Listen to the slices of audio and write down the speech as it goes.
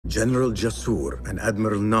General Jasur and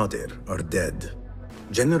Admiral Nadir are dead.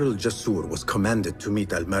 General Jasur was commanded to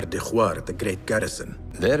meet Al-Mardikhwar at the Great Garrison.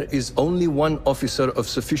 There is only one officer of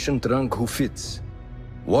sufficient rank who fits.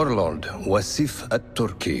 Warlord Wasif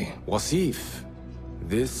at-Turki. Wasif.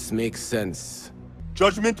 This makes sense.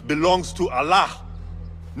 Judgment belongs to Allah,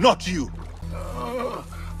 not you.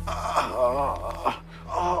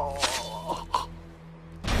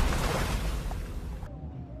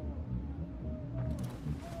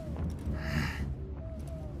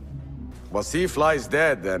 Wasif lies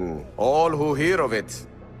dead, and all who hear of it,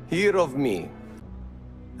 hear of me.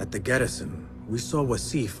 At the garrison, we saw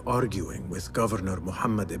Wasif arguing with Governor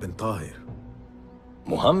Muhammad ibn Tahir.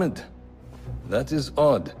 Muhammad? That is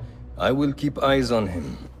odd. I will keep eyes on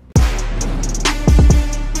him.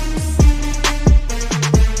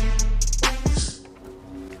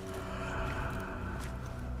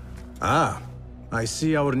 Ah, I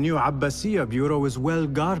see our new Abbasiyya bureau is well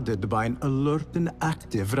guarded by an alert and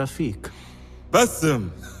active Rafiq.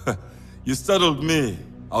 Basim! You startled me.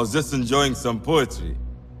 I was just enjoying some poetry.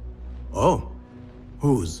 Oh,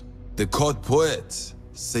 whose? The court poet,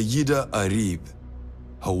 Sayyida Arib.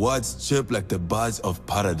 Her words chirp like the birds of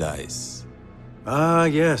paradise. Ah,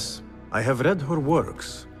 yes. I have read her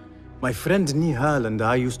works. My friend Nihal and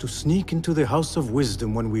I used to sneak into the House of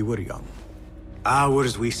Wisdom when we were young.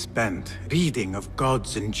 Hours we spent reading of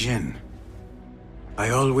gods and jinn. I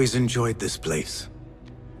always enjoyed this place.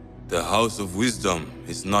 The House of Wisdom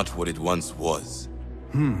is not what it once was.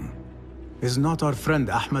 Is not our friend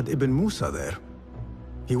Ahmad ibn Musa there?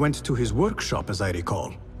 He went to his workshop, as I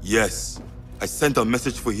recall. Yes. I sent a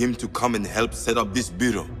message for him to come and help set up this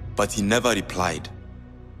bureau, but he never replied.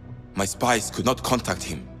 My spies could not contact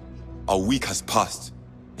him. A week has passed,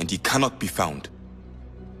 and he cannot be found.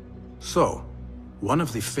 So, one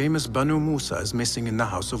of the famous Banu Musa is missing in the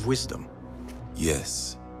House of Wisdom.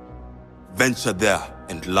 Yes. Venture there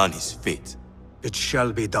and learn his fate. It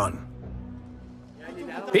shall be done.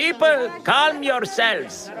 People, calm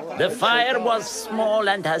yourselves. The fire was small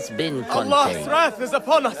and has been contained. Allah's wrath is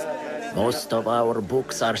upon us! Most of our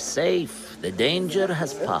books are safe. The danger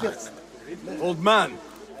has passed. Old man,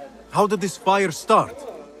 how did this fire start?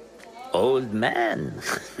 Old man.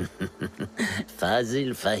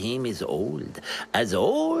 Fazil Fahim is old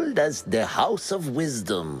as the House of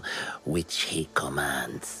Wisdom, which he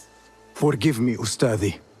commands. Forgive me,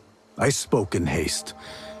 Ustadi. I spoke in haste.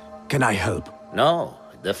 Can I help? No,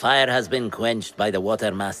 the fire has been quenched by the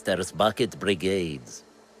Watermaster's bucket brigades.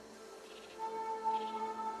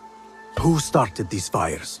 Who started these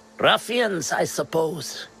fires? Ruffians, I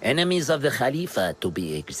suppose. Enemies of the Khalifa, to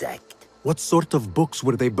be exact. What sort of books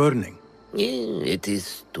were they burning? It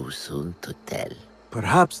is too soon to tell.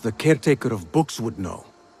 Perhaps the caretaker of books would know.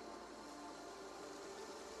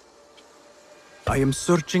 I am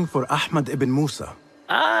searching for Ahmad ibn Musa.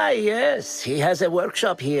 Ah, yes. He has a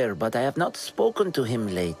workshop here, but I have not spoken to him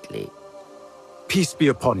lately. Peace be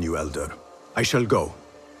upon you, Elder. I shall go.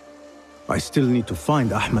 I still need to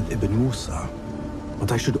find Ahmad ibn Musa,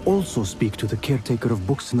 but I should also speak to the caretaker of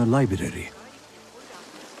books in the library.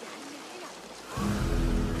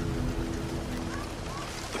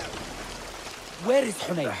 Where is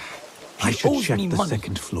Hunayn? I should check the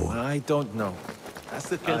second floor. I don't know. That's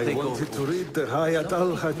the I wanted to read the Hayat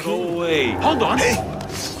al-Hakim. Go away! Hold on! Hey!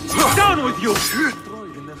 Down with you!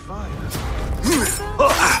 Destroyed in the fire.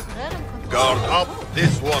 Guard up,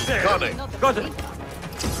 this one, cunning. Got it!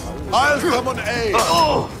 I'll come on aid. I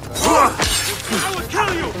will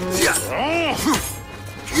kill you!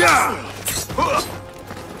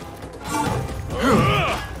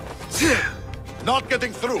 Not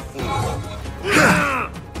getting through, fool.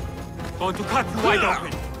 Going to cut you wide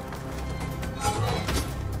open.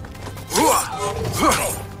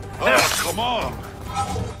 Oh, come on.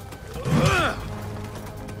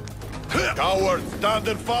 Cowards, stand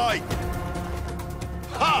and fight.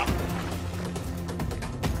 Ha!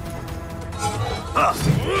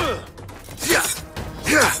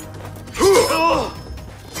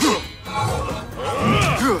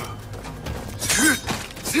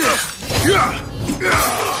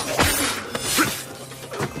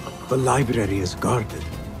 The library is guarded.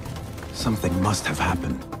 Something must have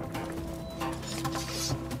happened.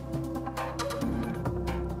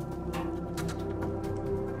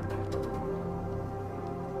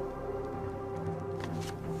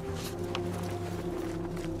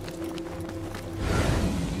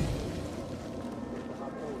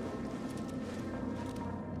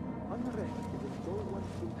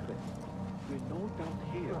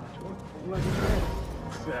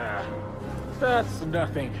 That's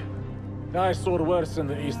nothing. I saw worse in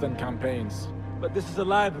the Eastern campaigns. But this is a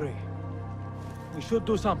library. We should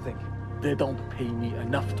do something. They don't pay me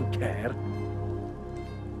enough to care.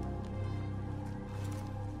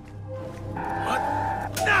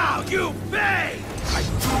 Now you pay!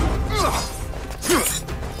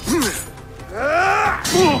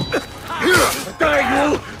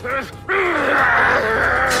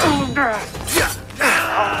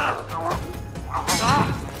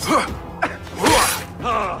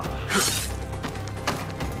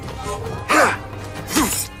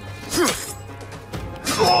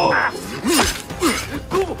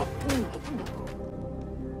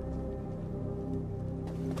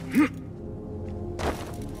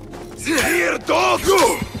 Here, dog!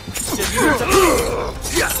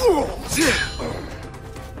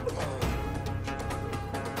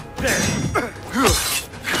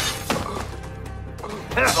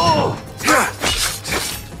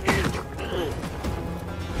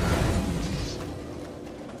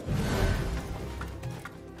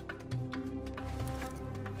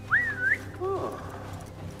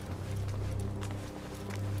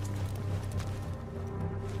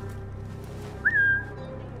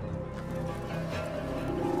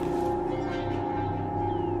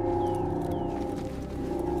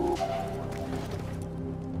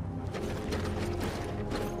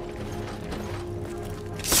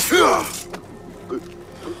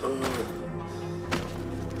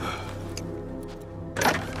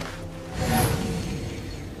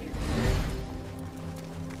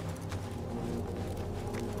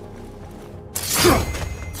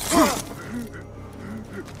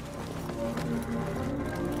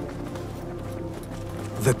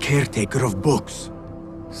 The caretaker of books.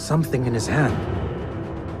 Something in his hand.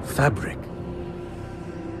 Fabric.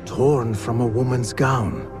 Torn from a woman's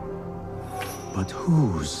gown. But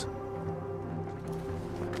whose?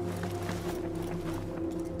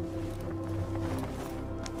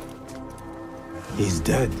 He's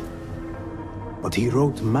dead. But he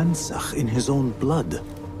wrote Mansakh in his own blood.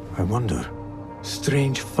 I wonder.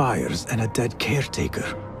 Strange fires and a dead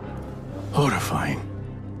caretaker. Horrifying.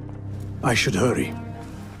 I should hurry.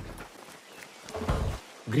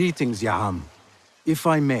 Greetings, Ya'am. If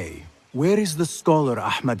I may, where is the scholar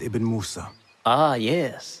Ahmad ibn Musa? Ah,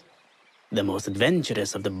 yes. The most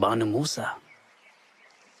adventurous of the Banu Musa.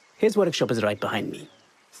 His workshop is right behind me.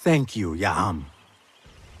 Thank you, Ya'am.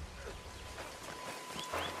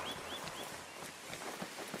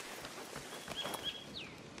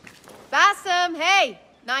 Basim, hey!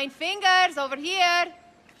 9 fingers, over here!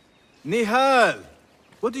 Nihal!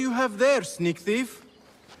 What do you have there, sneak thief?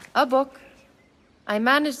 A book. I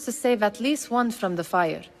managed to save at least one from the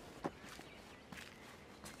fire.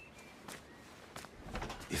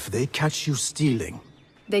 If they catch you stealing...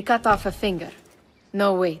 They cut off a finger.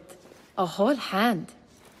 No, wait. A whole hand.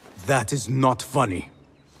 That is not funny.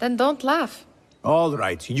 Then don't laugh. All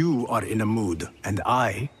right, you are in a mood, and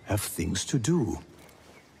I have things to do.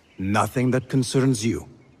 Nothing that concerns you.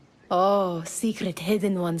 Oh, secret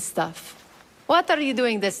hidden one stuff. What are you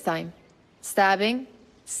doing this time? Stabbing?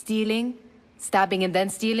 Stealing? Stabbing and then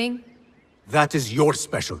stealing? That is your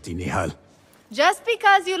specialty, Nihal. Just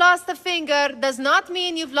because you lost a finger does not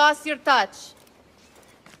mean you've lost your touch.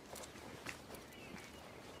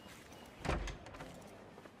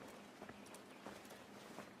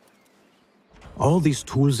 All these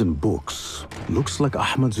tools and books. Looks like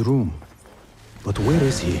Ahmad's room. But where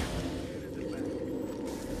is he?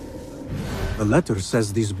 The letter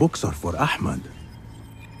says these books are for Ahmad.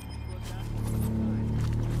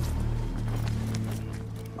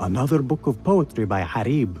 Another book of poetry by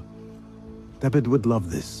Harib. David would love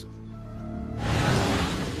this.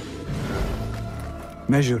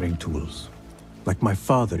 Measuring tools, like my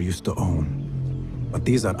father used to own. But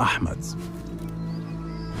these are Ahmad's.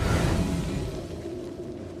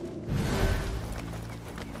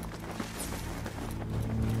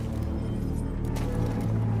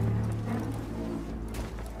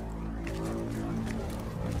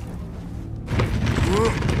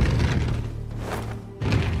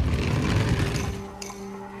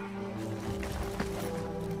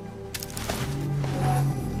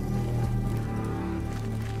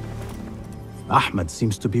 Ahmad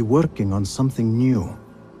seems to be working on something new.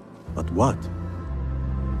 But what?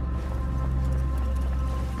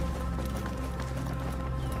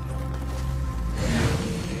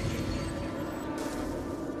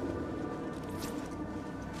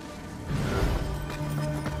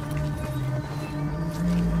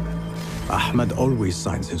 Ahmad always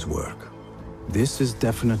signs his work. This is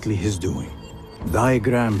definitely his doing.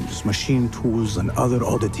 Diagrams, machine tools, and other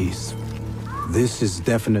oddities. This is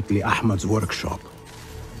definitely Ahmad's workshop.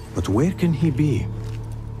 But where can he be?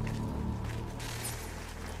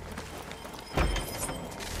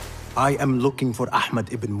 I am looking for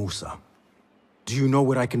Ahmad ibn Musa. Do you know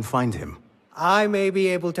where I can find him? I may be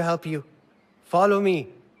able to help you. Follow me.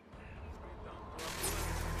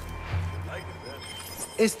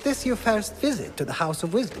 Is this your first visit to the House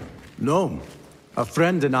of Wisdom? No. A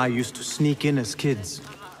friend and I used to sneak in as kids.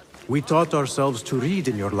 We taught ourselves to read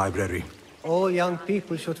in your library. All young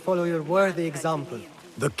people should follow your worthy example.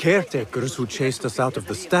 The caretakers who chased us out of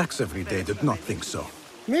the stacks every day did not think so.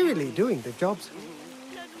 Merely doing their jobs.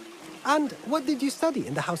 And what did you study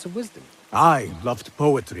in the House of Wisdom? I loved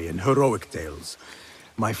poetry and heroic tales.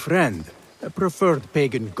 My friend preferred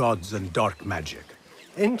pagan gods and dark magic.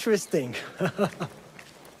 Interesting.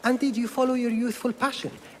 And did you follow your youthful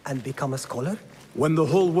passion and become a scholar? When the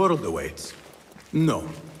whole world awaits. No.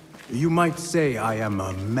 You might say I am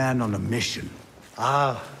a man on a mission.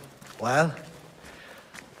 Ah, well.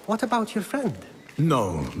 What about your friend?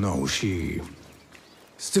 No, she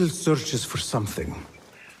still searches for something.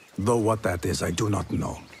 Though what that is, I do not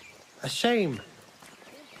know. A shame.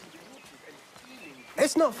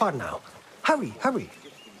 It's not far now. Hurry, hurry.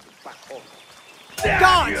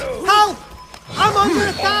 Guards! Help! I'm under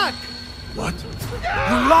attack! What?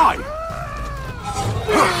 You lie!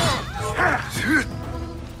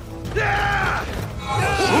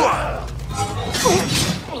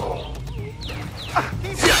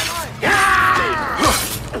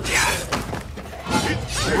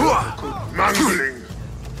 Mangling!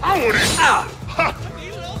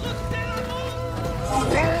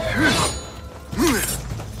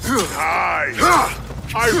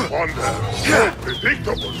 I wonder. So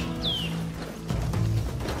predictable.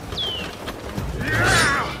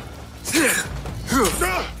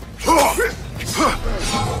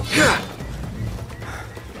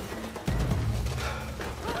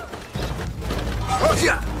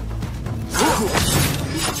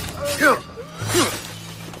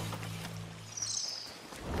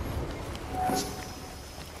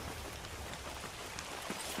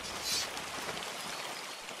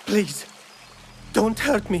 Please, don't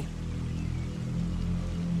hurt me.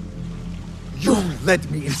 You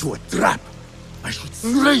led me into a trap. I should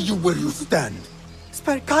slay you where you stand.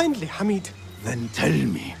 Spare kindly, Hamid. Then tell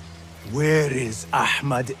me, where is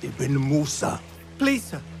Ahmad ibn Musa? Please,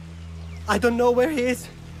 sir. I don't know where he is.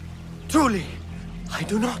 Truly, I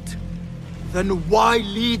do not. Then why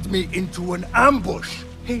lead me into an ambush?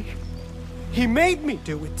 He made me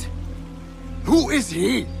do it. Who is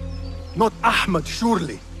he? Not Ahmad,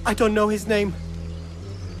 surely. I don't know his name.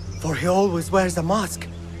 For he always wears a mask.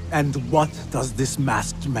 And what does this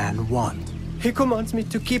masked man want? He commands me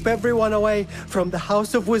to keep everyone away from the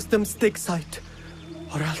House of Wisdom's dig site.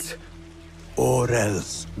 Or else... Or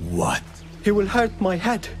else what? He will hurt my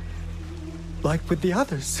head. Like with the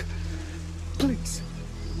others. Please,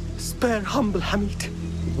 spare humble Hamid.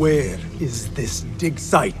 Where is this dig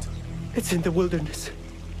site? It's in the wilderness.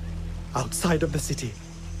 Outside of the city.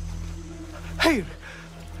 Here,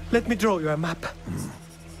 let me draw you a map.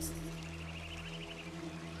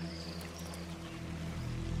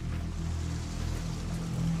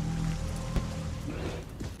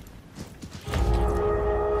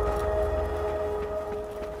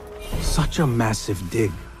 Such a massive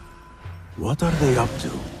dig. What are they up to?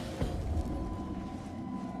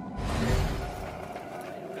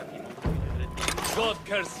 God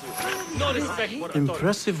curse you. No respect for authority.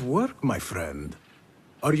 Impressive work, my friend.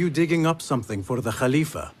 Are you digging up something for the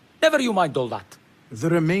Khalifa? Never you mind all that. The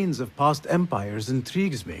remains of past empires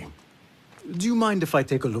intrigues me. Do you mind if I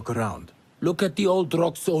take a look around? Look at the old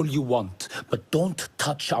rocks all you want, but don't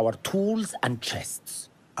touch our tools and chests.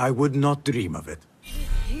 I would not dream of it.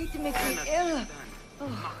 Heat makes me ill.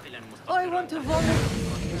 Oh, I want to vomit.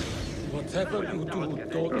 Whatever you do,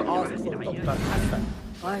 don't ask for Dr. Hassan.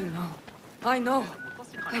 I know.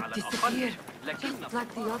 I disappear, just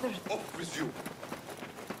like the others. Off with you.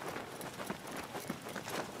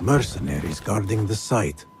 Mercenaries guarding the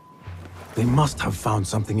site. They must have found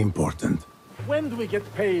something important. When do we get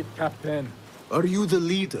paid, Captain? Are you the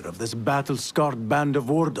leader of this battle-scarred band of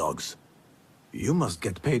war dogs? You must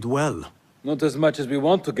get paid well. Not as much as we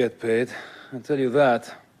want to get paid, I'll tell you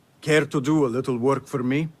that. Care to do a little work for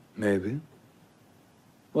me? Maybe.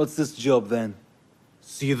 What's this job then?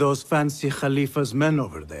 See those fancy Khalifa's men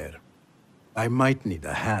over there? I might need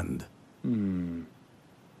a hand.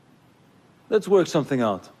 Let's work something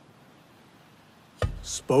out.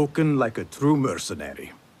 Spoken like a true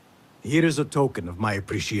mercenary. Here is a token of my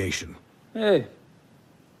appreciation. Hey,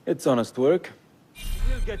 it's honest work.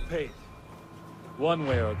 You'll get paid. One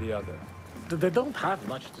way or the other. They don't have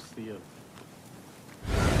much to steal.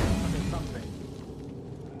 Something.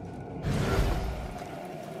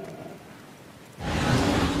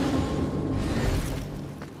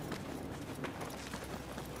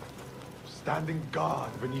 standing guard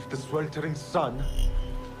beneath the sweltering sun.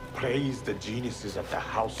 Praise the geniuses at the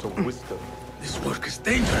House of Wisdom. This work is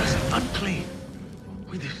dangerous and unclean.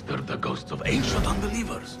 We disturb the ghosts of ancient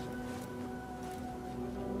unbelievers.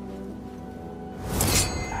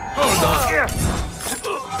 Hold on!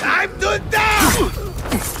 Time to die!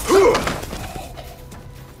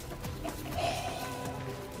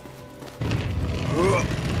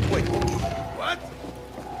 Wait, what?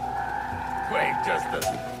 Wait just a...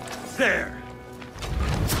 There!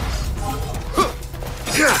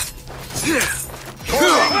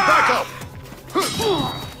 Back up!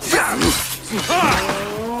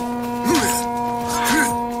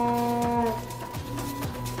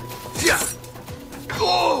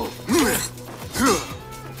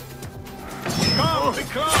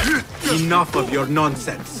 Enough of your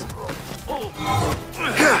nonsense.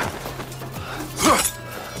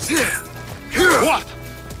 What?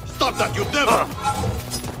 Stop that, you devil!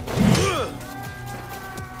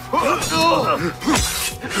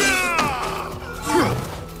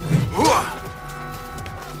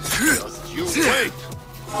 Just you wait!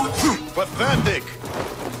 Pathetic!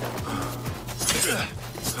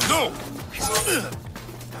 No!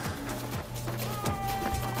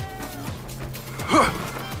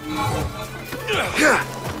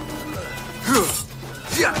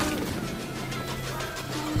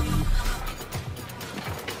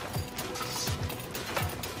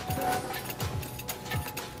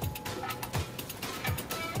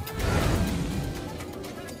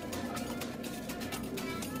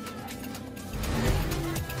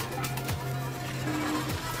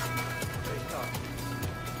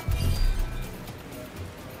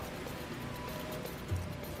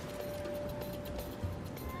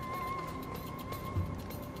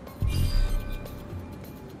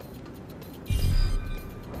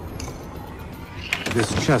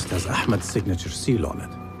 This chest has Ahmed's signature seal on it.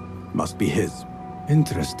 Must be his.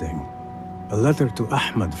 Interesting. A letter to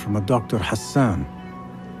Ahmed from a Dr. Hassan.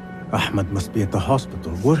 Ahmed must be at the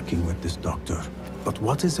hospital working with this doctor. But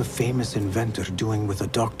what is a famous inventor doing with a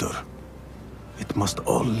doctor? It must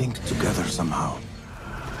all link together somehow.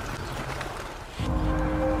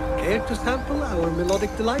 Care to sample our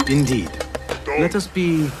melodic delight? Indeed. Let us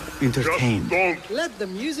be entertained. Let the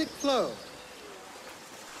music flow.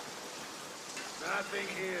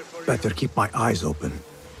 Better keep my eyes open.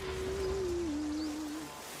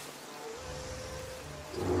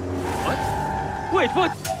 What? Wait,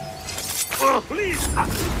 what? Oh, please!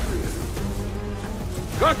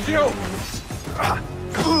 Got you!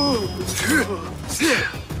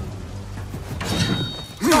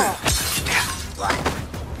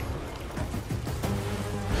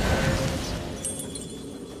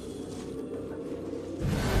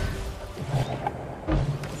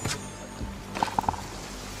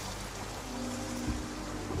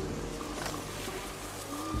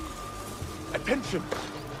 Attention!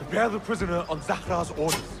 Prepare the prisoner on Zahra's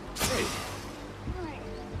orders. Hey.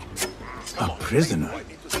 A prisoner?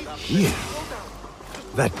 Here?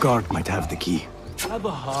 That guard might have the key. Have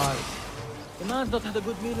a heart. The man's not had a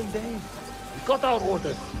good meal in days. We got our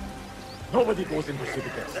orders. Nobody goes into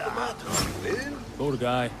citadels. Poor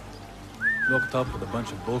guy. Locked up with a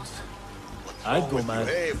bunch of books. I'd go mad.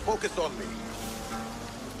 Hey, focus on me.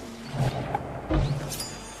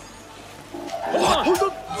 Hold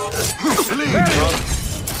on!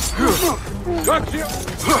 Got you!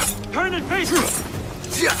 Turn and face me!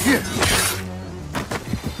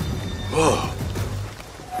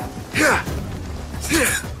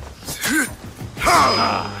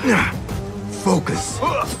 Focus.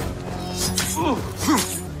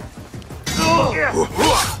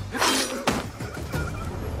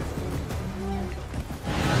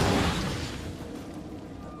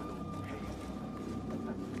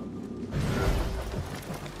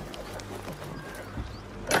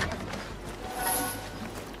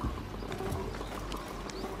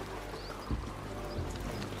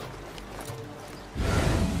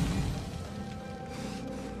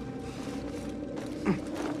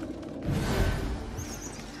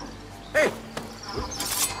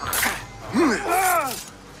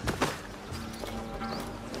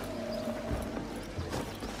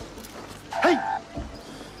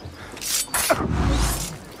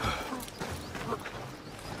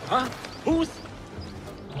 Huh? Who's?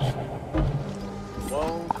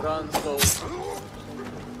 Won't run so.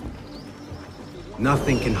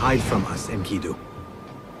 Nothing can hide from us, Enkidu.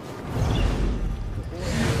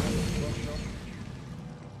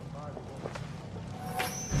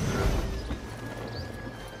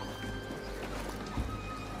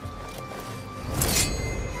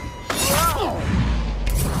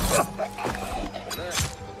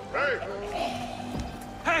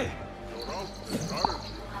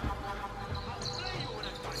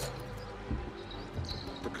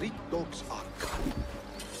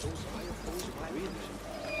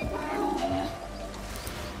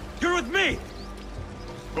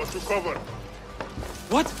 cover.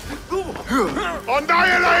 What?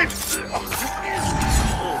 Annihilate!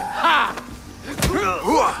 Ha!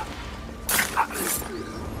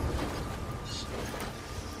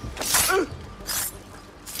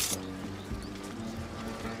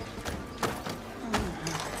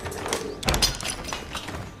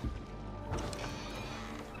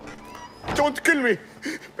 Don't kill me.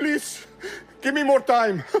 Please. Give me more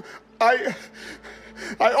time. I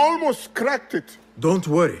almost cracked it. Don't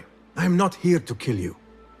worry. I'm not here to kill you.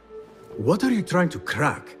 What are you trying to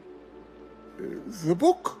crack? The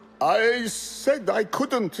book. I said I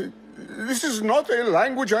couldn't. This is not a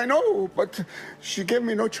language I know, but she gave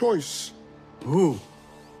me no choice. Who?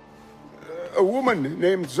 A woman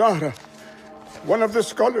named Zahra. One of the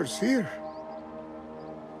scholars here.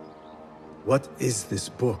 What is this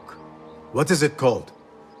book? What is it called?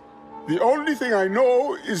 The only thing I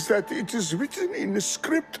know is that it is written in a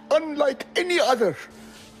script unlike any other.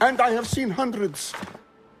 And I have seen hundreds.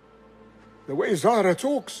 The way Zahra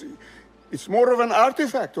talks, it's more of an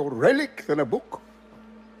artifact or relic than a book.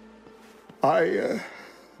 I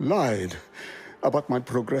lied about my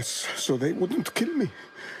progress so they wouldn't kill me.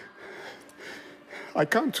 I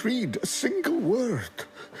can't read a single word.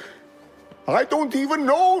 I don't even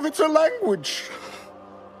know if it's a language.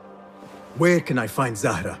 Where can I find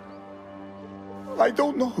Zahra? I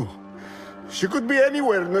don't know. She could be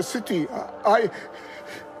anywhere in the city.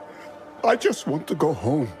 I just want to go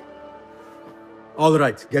home. All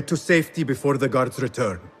right, get to safety before the guards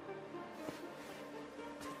return.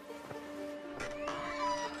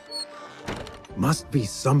 Must be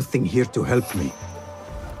something here to help me.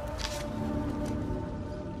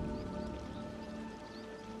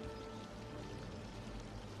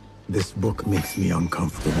 This book makes me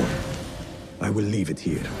uncomfortable. I will leave it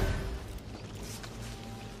here.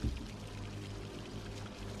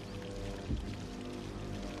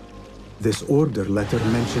 This order letter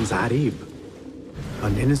mentions Arib.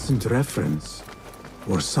 An innocent reference,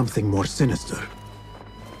 or something more sinister.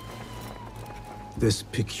 This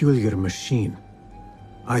peculiar machine.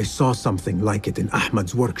 I saw something like it in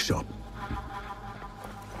Ahmad's workshop.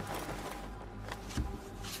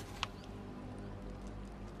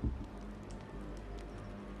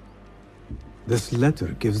 This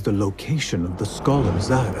letter gives the location of the scholar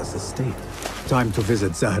Zahra's estate. Time to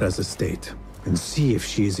visit Zahra's estate and see if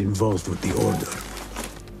she is involved with the order.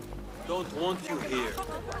 Don't want you here.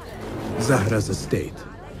 Zahra's estate.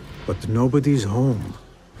 But nobody's home.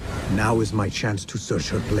 Now is my chance to search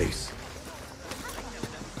her place.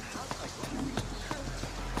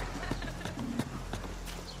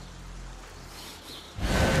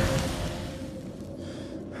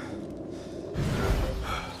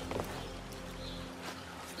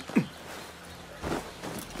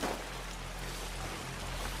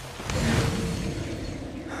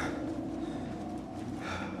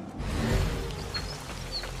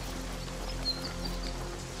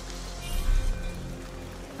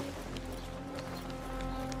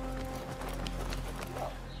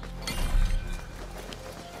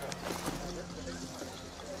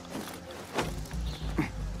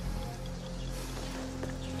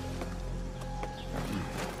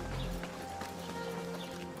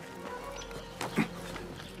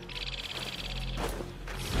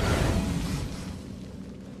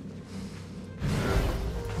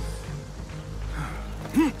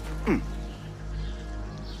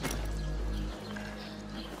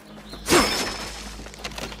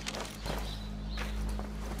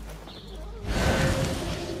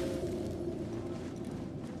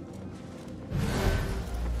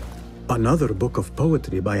 Another book of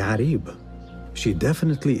poetry by Arib. She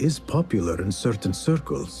definitely is popular in certain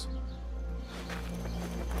circles.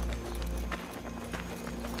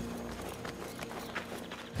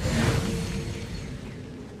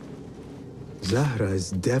 Zahra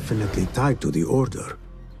is definitely tied to the order,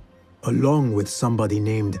 along with somebody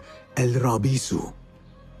named El Rabisu.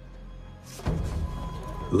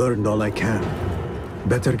 Learned all I can.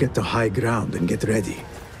 Better get to high ground and get ready.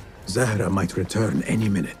 Zahra might return any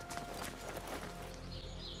minute.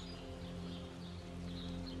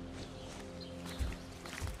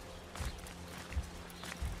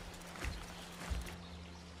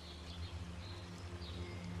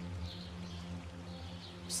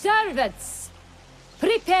 Servants,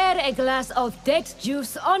 prepare a glass of date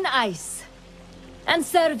juice on ice, and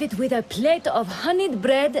serve it with a plate of honeyed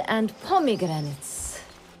bread and pomegranates.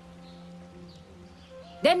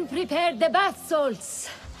 Then prepare the bath salts.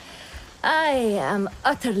 I am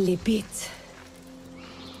utterly beat.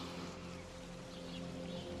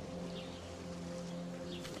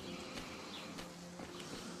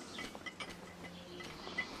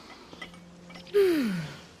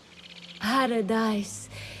 paradise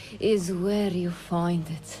is where you find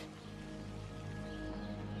it.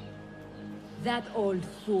 That old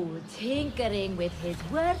fool tinkering with his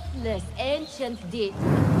worthless ancient deed.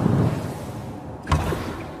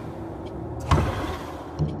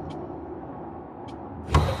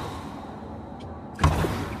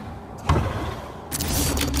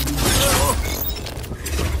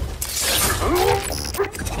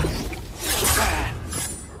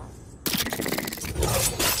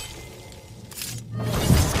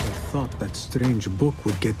 Strange book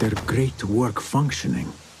would get their great work functioning.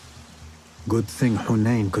 Good thing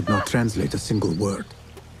Hunayn could not translate a single word.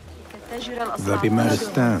 The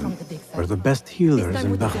Bimaristan, where the best healers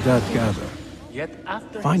in Baghdad gather.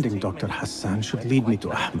 Finding Dr. Hassan should lead me to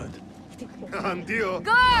Ahmed. I'm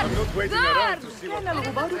not waiting around to see what...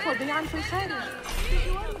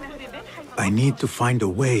 I need to find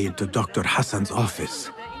a way into Dr. Hassan's office.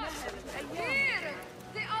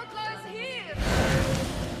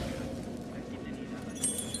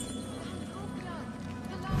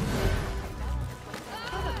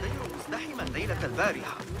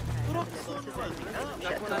 البارحة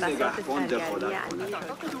أعتقد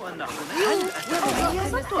أن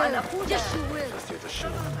وصلت أن أقود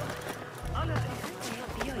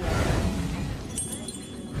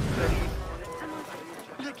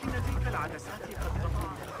لكن تلك العدسات قد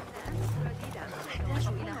أحتاج إلى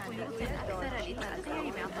خيوط أكثر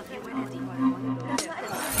لتغطية معطف ولدي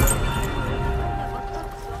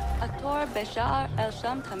الدكتور بشار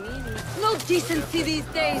الشام تميمي. No decency these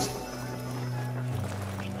days.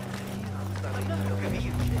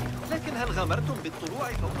 لكن هل غامرتم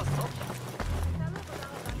بالطلوع فوق السطح؟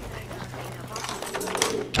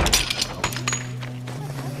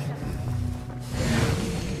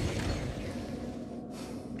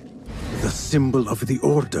 The symbol of the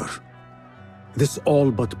Order. This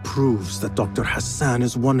all but proves that Dr. Hassan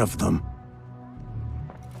is one of them.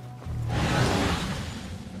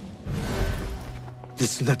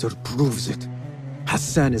 This letter proves it.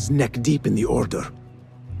 Hassan is neck deep in the Order.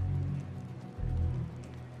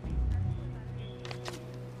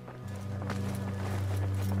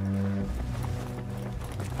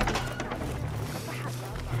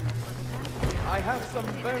 I have some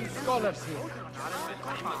burned scholars here.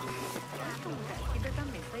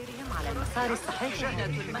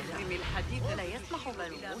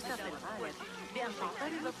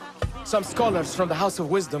 Some scholars from the House of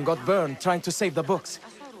Wisdom got burned trying to save the books.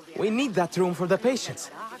 We need that room for the patients.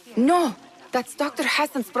 No, that's Dr.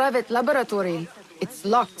 Hassan's private laboratory. It's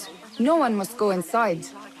locked. No one must go inside.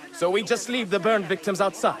 So we just leave the burned victims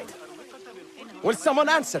outside. Will someone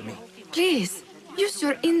answer me? Please, use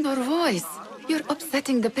your indoor voice. You're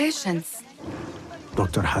upsetting the patients.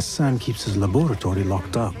 Dr. Hassan keeps his laboratory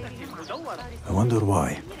locked up. I wonder why.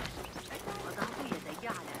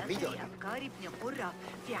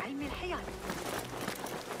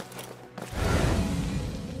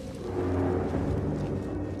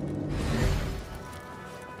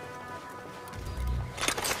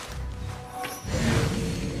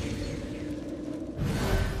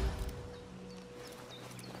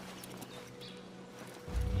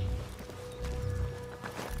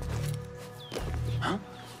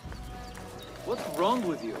 What's wrong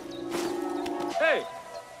with you? Hey!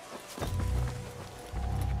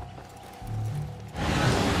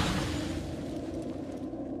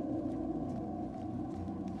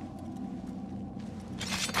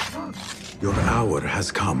 Your hour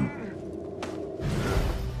has come.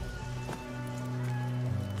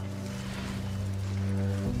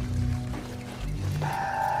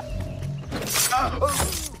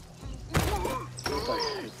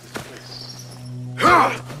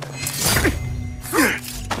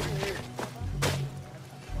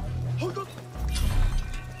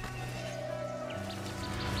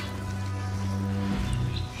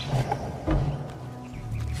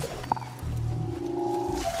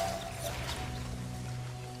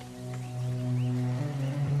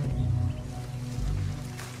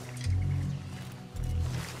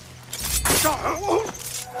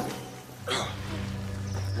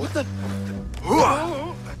 What the?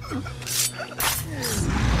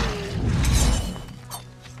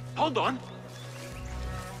 Hold on.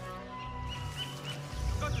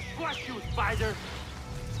 Got to squash you, spider.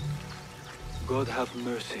 God have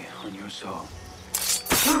mercy on your soul.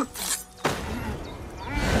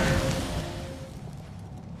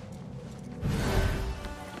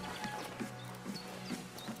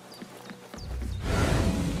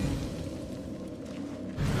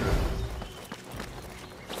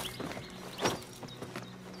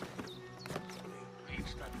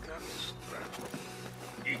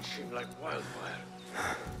 Itching like wildfire.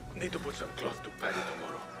 Need to put some cloth to pad it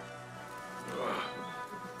tomorrow.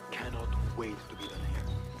 wait to be done here.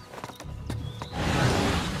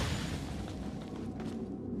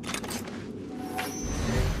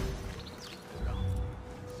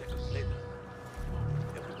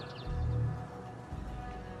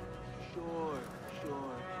 Sure.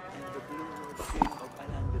 And the Blue Lord King of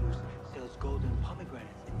Al-Andalus sells golden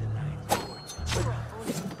pomegranates in the lion's court. But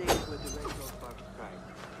only on days where the red rose sparks strike.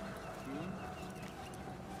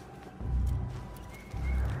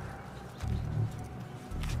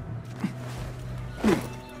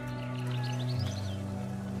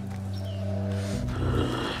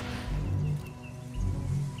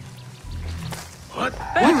 What?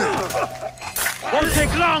 Won't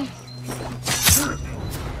take long!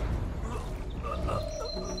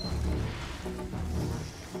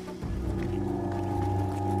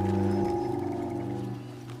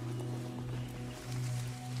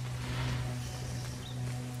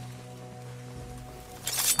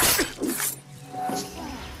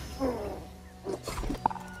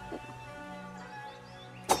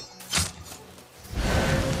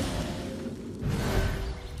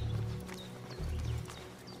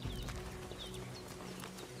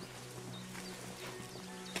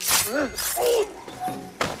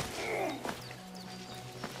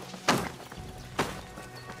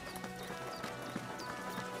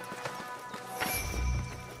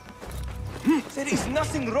 There is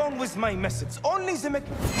nothing wrong with my message, only the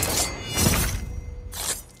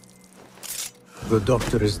The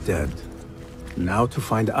doctor is dead. Now to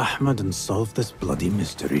find Ahmed and solve this bloody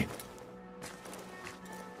mystery.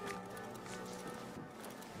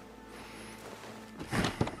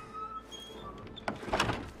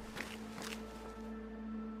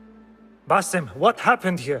 Basim, what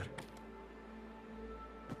happened here?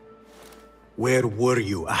 Where were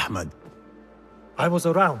you, Ahmed? I was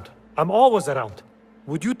around. I'm always around.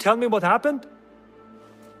 Would you tell me what happened?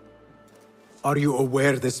 Are you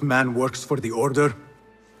aware this man works for the Order?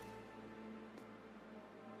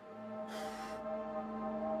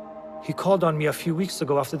 He called on me a few weeks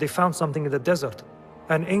ago after they found something in the desert.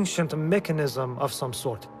 An ancient mechanism of some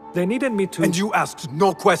sort. They needed me to... And you asked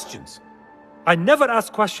no questions? I never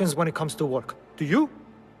ask questions when it comes to work. Do you?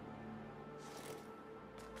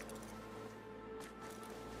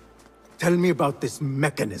 Tell me about this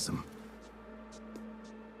mechanism.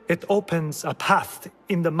 It opens a path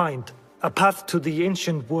in the mind, a path to the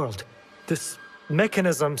ancient world. This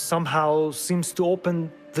mechanism somehow seems to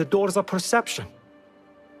open the doors of perception.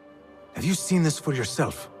 Have you seen this for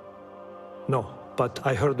yourself? No, but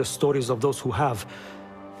I heard the stories of those who have.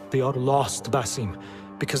 They are lost, Basim,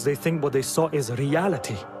 because they think what they saw is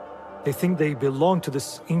reality. They think they belong to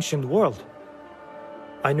this ancient world.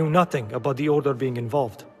 I knew nothing about the Order being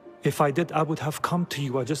involved. If I did, I would have come to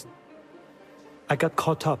you. I got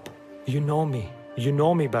caught up. You know me. You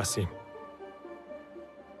know me, Basim.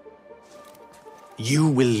 You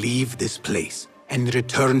will leave this place and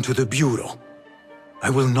return to the Bureau. I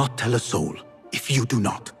will not tell a soul if you do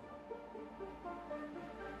not.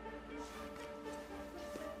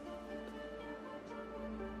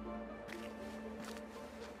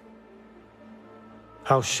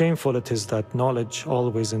 How shameful it is that knowledge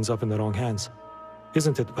always ends up in the wrong hands.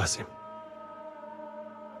 Isn't it, Basim?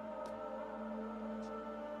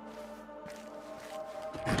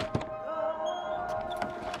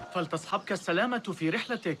 فلتصحبك السلامة في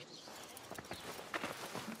رحلتك.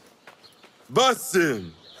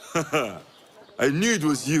 Basim! I knew it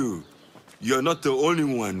was you. You're not the only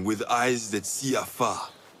one with eyes that see afar.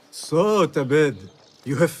 So, Tabid,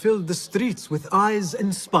 you have filled the streets with eyes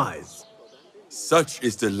and spies. Such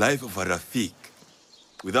is the life of a Rafiq.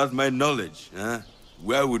 Without my knowledge,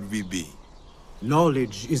 where would we be?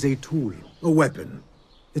 Knowledge is a tool, a weapon.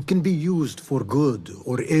 It can be used for good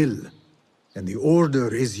or ill. And the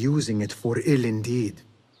Order is using it for ill indeed.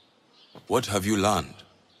 What have you learned?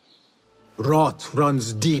 Rot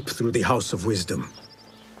runs deep through the House of Wisdom.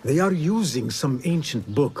 They are using some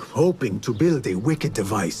ancient book, hoping to build a wicked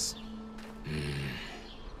device.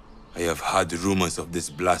 I have heard rumors of this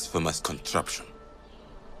blasphemous contraption.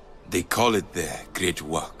 They call it their great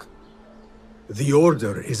work. The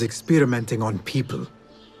Order is experimenting on people,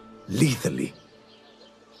 lethally.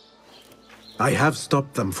 I have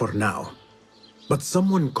stopped them for now. But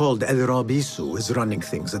someone called El Rabisu is running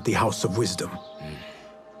things at the House of Wisdom.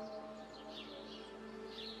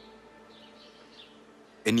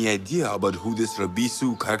 Any idea about who this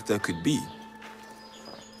Rabisu character could be?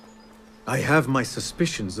 I have my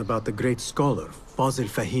suspicions about the great scholar, Fazil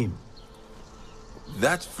Fahim.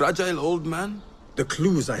 That fragile old man? The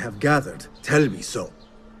clues I have gathered tell me so.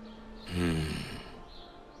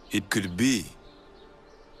 It could be.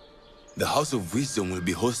 The House of Wisdom will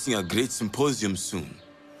be hosting a great symposium soon.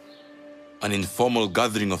 An informal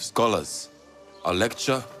gathering of scholars. A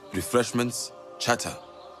lecture, refreshments, chatter.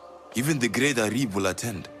 Even the great Arib will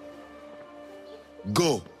attend.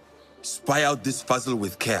 Go, spy out this puzzle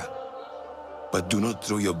with care. But do not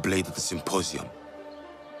throw your blade at the symposium.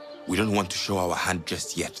 We don't want to show our hand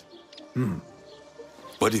just yet.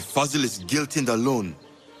 But if Fazil is guilty and alone,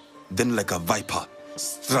 then like a viper,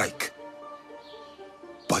 strike.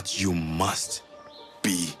 But you must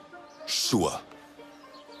be sure.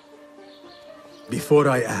 Before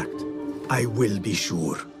I act, I will be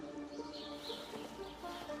sure.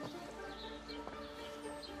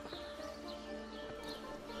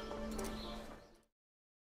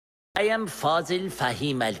 I am Fazil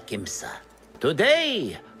Fahim al-Kimsa.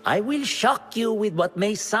 Today, I will shock you with what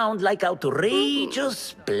may sound like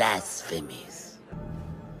outrageous blasphemies.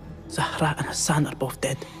 Zahra and Hassan are both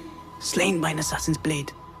dead, slain by an assassin's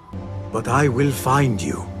blade. But I will find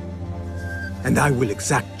you. And I will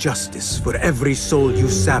exact justice for every soul you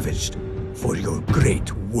savaged for your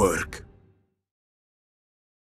great work.